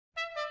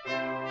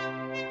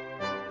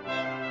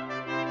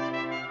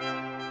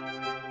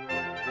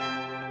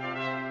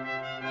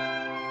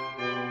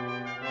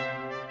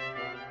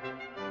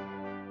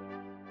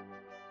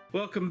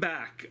Welcome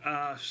back.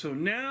 So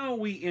now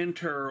we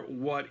enter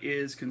what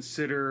is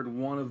considered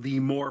one of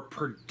the more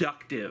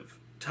productive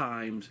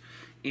times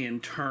in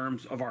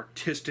terms of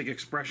artistic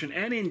expression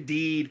and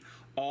indeed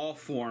all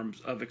forms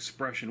of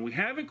expression. We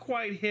haven't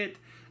quite hit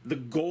the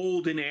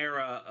golden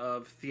era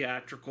of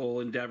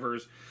theatrical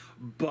endeavors,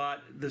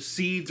 but the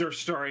seeds are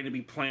starting to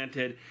be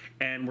planted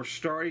and we're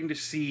starting to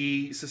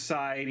see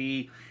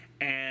society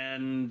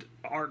and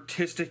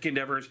artistic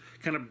endeavors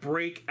kind of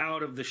break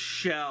out of the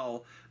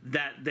shell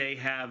that they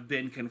have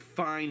been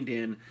confined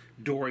in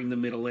during the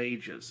Middle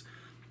Ages.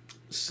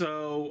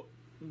 So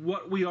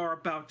what we are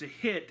about to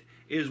hit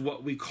is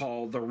what we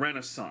call the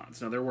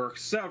Renaissance. Now, there were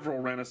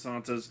several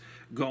Renaissances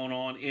going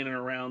on in and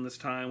around this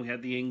time. We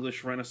had the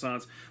English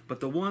Renaissance, but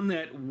the one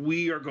that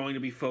we are going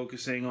to be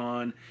focusing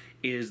on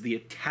is the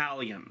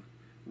Italian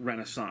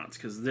Renaissance,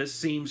 because this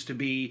seems to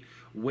be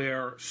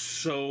where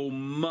so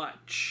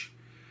much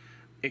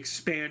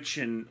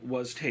expansion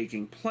was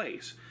taking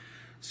place.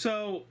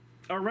 So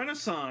a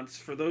Renaissance,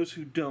 for those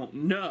who don't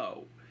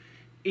know,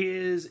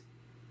 is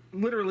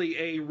literally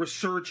a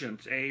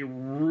resurgence, a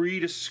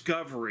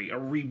rediscovery, a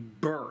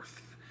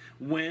rebirth.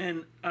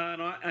 When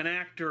an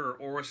actor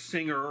or a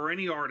singer or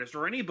any artist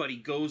or anybody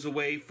goes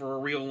away for a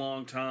real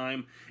long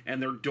time and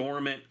they're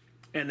dormant,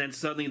 and then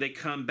suddenly they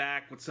come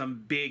back with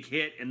some big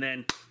hit and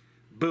then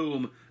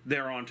boom,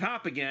 they're on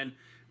top again,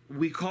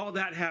 we call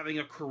that having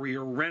a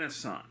career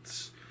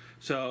renaissance.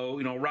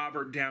 So,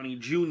 Robert Downey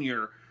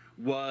Jr.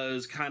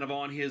 was kind of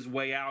on his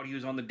way out. He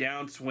was on the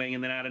downswing,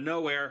 and then out of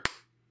nowhere,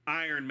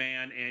 Iron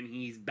Man, and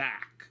he's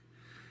back.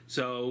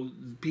 So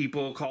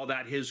people call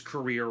that his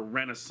career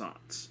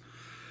renaissance.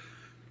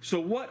 So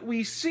what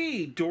we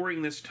see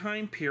during this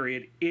time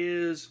period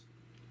is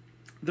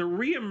the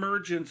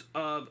reemergence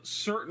of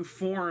certain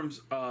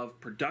forms of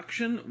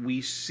production.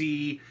 We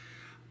see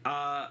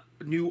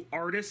new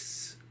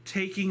artists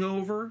taking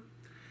over.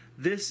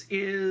 This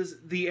is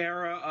the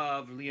era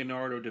of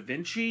Leonardo da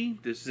Vinci.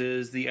 This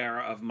is the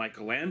era of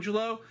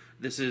Michelangelo.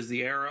 This is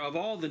the era of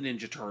all the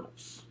Ninja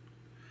Turtles.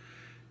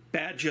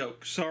 Bad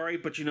joke. Sorry,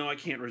 but I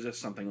can't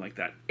resist something like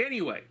that.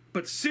 Anyway,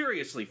 but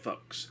seriously,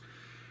 folks,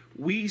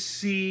 we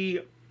see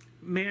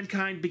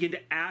mankind begin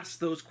to ask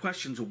those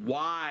questions.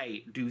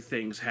 Why do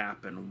things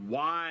happen?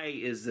 Why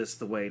is this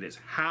the way it is?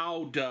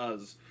 How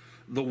does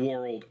the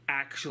world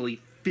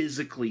actually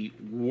physically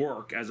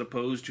work as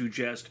opposed to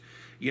just,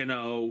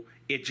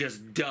 it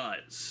just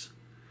does?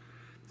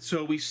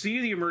 So we see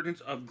the emergence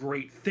of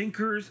great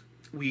thinkers.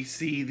 We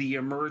see the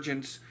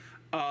emergence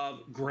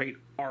of great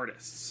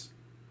artists.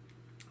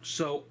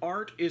 So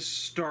art is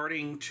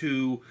starting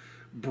to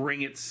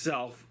bring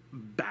itself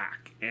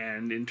back.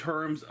 And in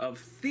terms of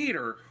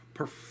theater,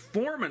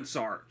 performance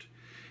art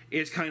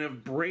is kind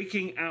of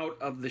breaking out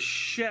of the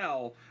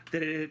shell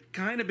that it had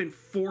kind of been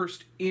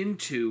forced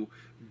into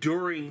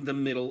during the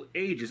Middle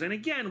Ages. And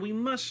again, we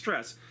must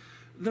stress,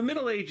 the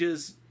Middle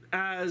Ages,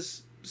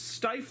 as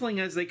stifling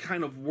as they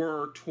kind of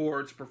were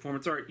towards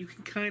performance art, you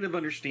can kind of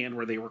understand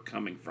where they were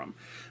coming from.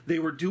 They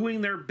were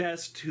doing their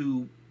best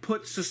to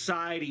put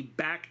society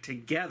back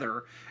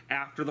together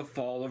after the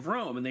fall of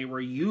Rome, and they were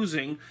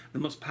using the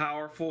most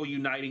powerful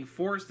uniting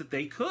force that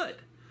they could.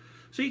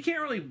 So you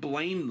can't really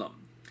blame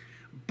them.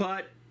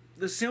 But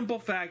the simple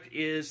fact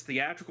is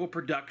theatrical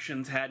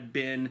productions had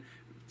been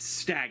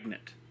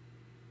stagnant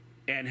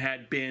and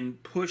had been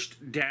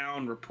pushed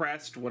down,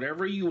 repressed,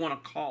 whatever you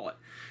want to call it.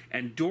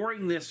 And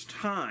during this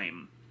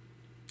time,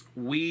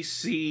 we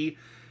see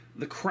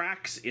the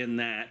cracks in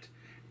that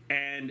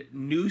and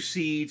new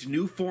seeds,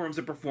 new forms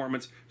of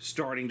performance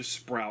starting to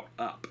sprout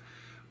up.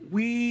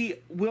 We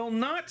will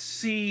not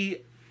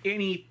see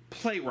any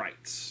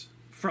playwrights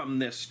from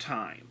this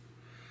time.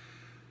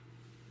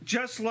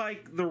 Just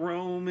like the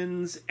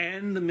Romans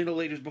and the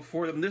Middle Ages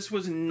before them, this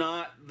was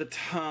not the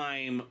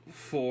time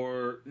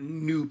for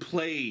new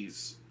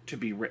plays to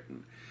be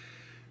written.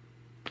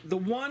 The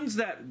ones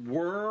that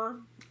were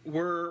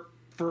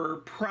for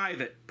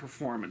private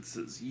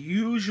performances,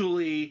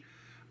 usually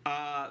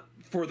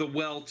for the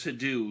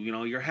well-to-do.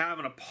 You're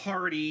having a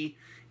party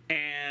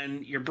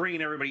and you're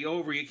bringing everybody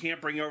over. You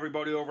can't bring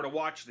everybody over to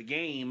watch the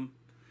game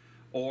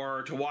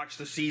or to watch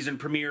the season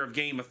premiere of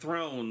Game of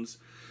Thrones.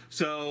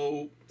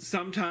 So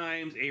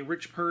sometimes a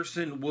rich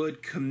person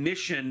would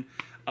commission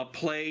a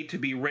play to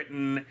be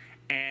written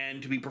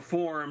and to be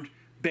performed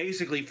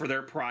basically for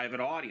their private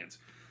audience,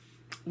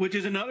 which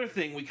is another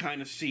thing we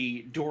kind of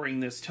see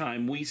during this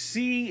time. We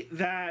see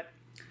that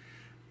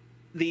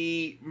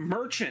the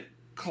merchant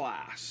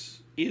class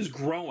is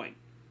growing.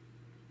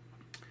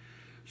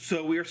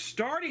 So we're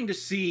starting to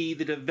see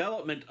the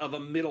development of a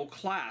middle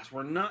class.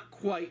 We're not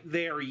quite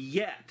there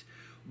yet,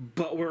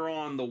 but we're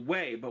on the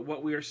way. But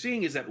what we are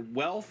seeing is that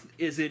wealth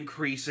is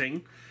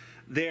increasing.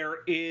 There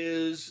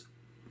is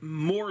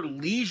more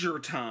leisure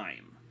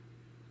time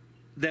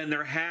than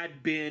there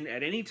had been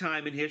at any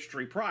time in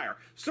history prior.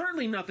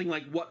 Certainly nothing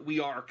like what we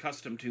are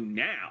accustomed to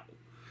now.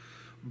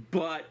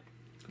 But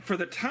for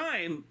the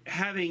time,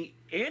 having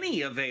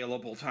any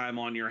available time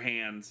on your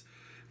hands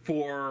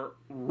for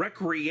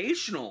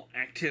recreational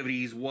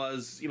activities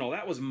was,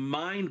 that was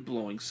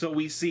mind-blowing. So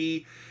we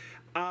see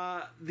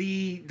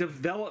the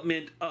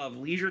development of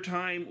leisure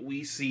time.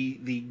 We see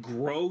the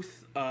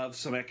growth of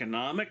some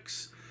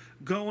economics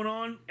going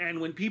on. And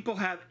when people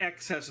have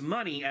excess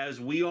money, as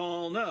we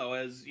all know,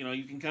 as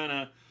you can kind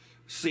of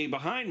see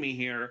behind me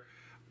here,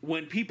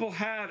 when people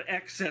have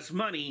excess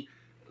money,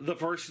 the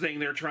first thing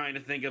they're trying to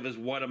think of is,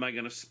 what am I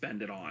going to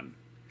spend it on?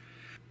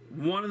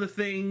 One of the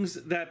things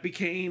that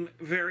became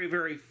very,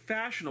 very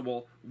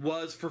fashionable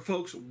was for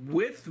folks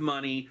with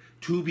money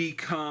to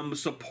become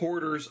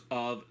supporters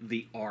of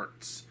the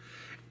arts.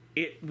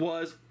 It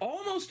was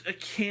almost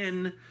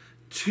akin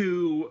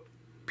to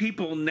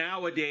people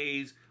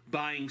nowadays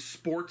buying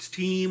sports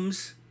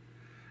teams,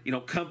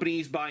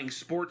 companies buying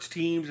sports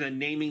teams and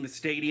naming the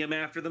stadium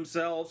after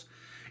themselves.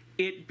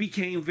 It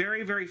became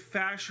very, very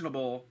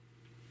fashionable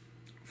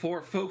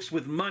for folks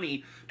with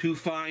money to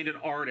find an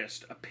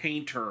artist, a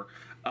painter,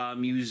 a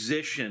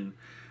musician,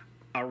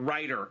 a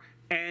writer,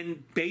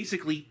 and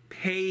basically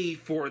pay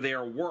for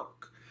their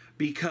work,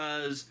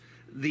 because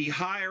the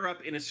higher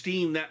up in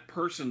esteem that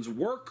person's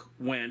work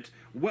went,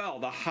 well,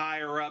 the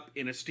higher up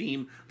in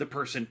esteem the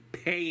person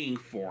paying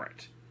for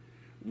it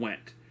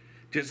went.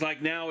 Just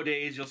like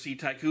nowadays, you'll see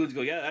tycoons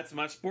go, yeah, that's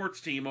my sports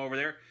team over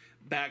there.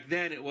 Back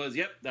then it was,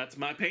 yep, that's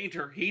my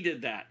painter. He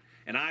did that,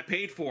 and I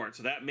paid for it,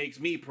 so that makes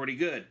me pretty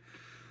good.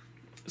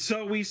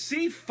 So we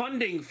see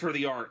funding for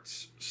the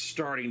arts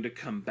starting to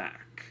come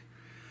back.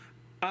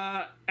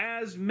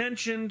 As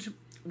mentioned,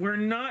 we're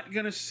not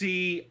going to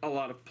see a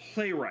lot of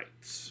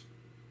playwrights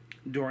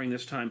during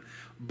this time,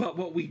 but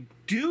what we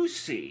do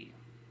see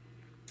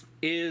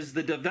is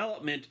the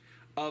development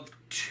of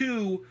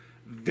two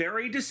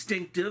very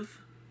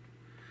distinctive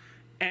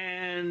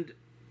and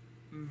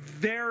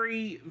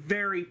very,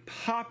 very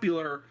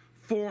popular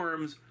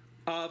forms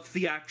of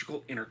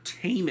theatrical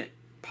entertainment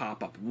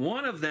pop up.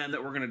 One of them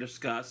that we're going to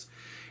discuss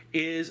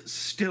is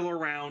still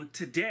around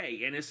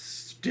today and is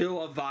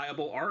still a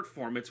viable art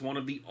form. It's one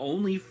of the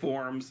only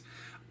forms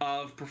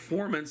of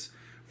performance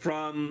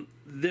from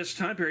this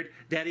time period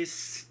that is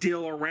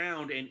still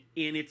around and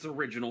in its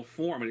original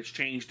form. And it's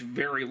changed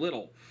very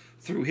little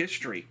through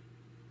history.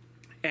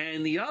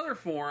 And the other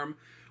form,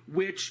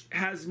 which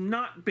has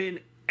not been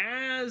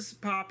as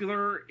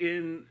popular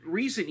in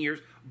recent years,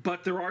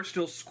 but there are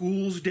still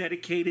schools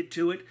dedicated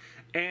to it,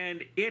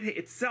 and it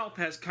itself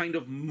has kind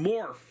of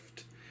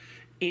morphed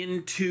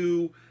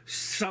into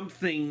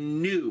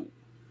something new.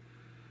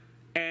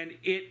 And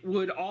it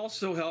would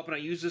also help, and I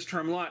use this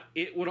term a lot,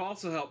 it would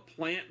also help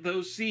plant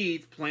those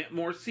seeds, plant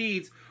more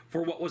seeds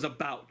for what was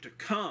about to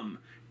come.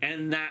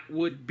 And that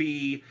would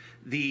be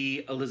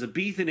the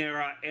Elizabethan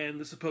era and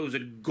the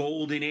supposed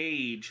golden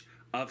age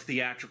of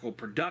theatrical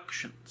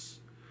productions.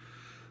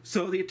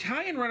 So the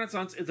Italian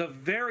Renaissance is a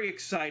very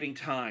exciting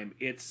time.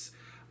 It's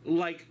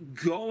like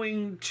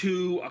going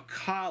to a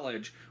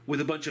college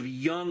with a bunch of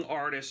young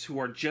artists who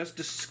are just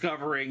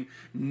discovering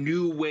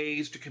new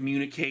ways to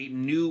communicate,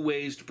 new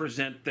ways to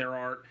present their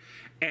art,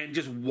 and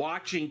just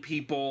watching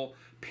people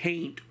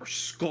paint or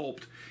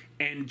sculpt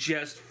and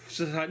just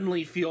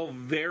suddenly feel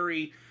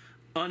very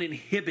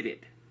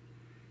uninhibited.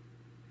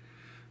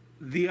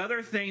 The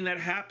other thing that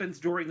happens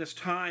during this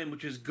time,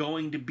 which is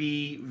going to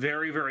be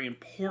very, very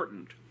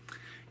important,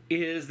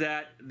 is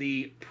that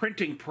the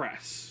printing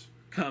press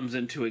comes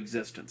into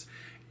existence.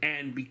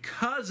 And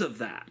because of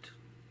that,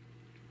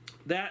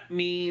 that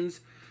means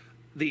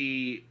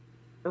the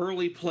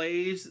early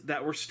plays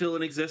that were still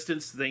in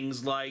existence,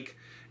 things like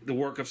the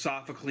work of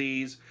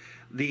Sophocles,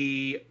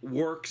 the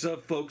works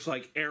of folks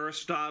like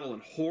Aristotle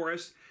and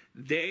Horace,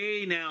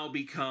 they now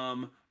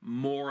become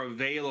more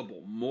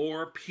available.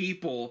 More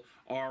people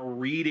are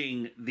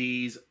reading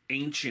these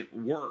ancient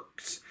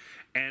works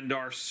and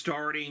are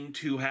starting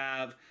to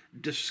have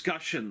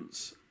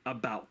discussions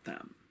about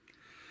them.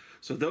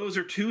 So those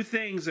are two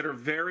things that are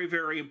very,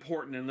 very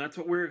important, and that's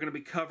what we're going to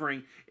be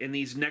covering in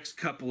these next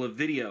couple of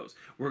videos.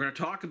 We're going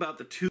to talk about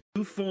the two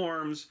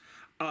forms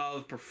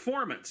of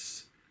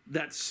performance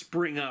that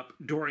spring up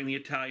during the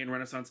Italian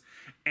Renaissance,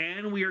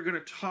 and we are going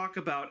to talk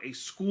about a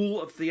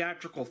school of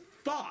theatrical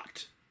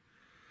thought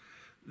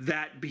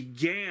that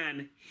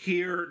began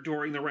here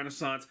during the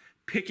Renaissance,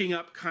 picking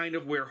up kind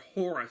of where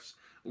Horace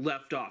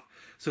left off.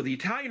 So the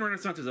Italian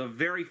Renaissance is a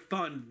very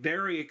fun,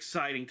 very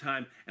exciting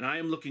time, and I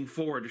am looking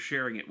forward to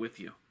sharing it with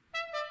you.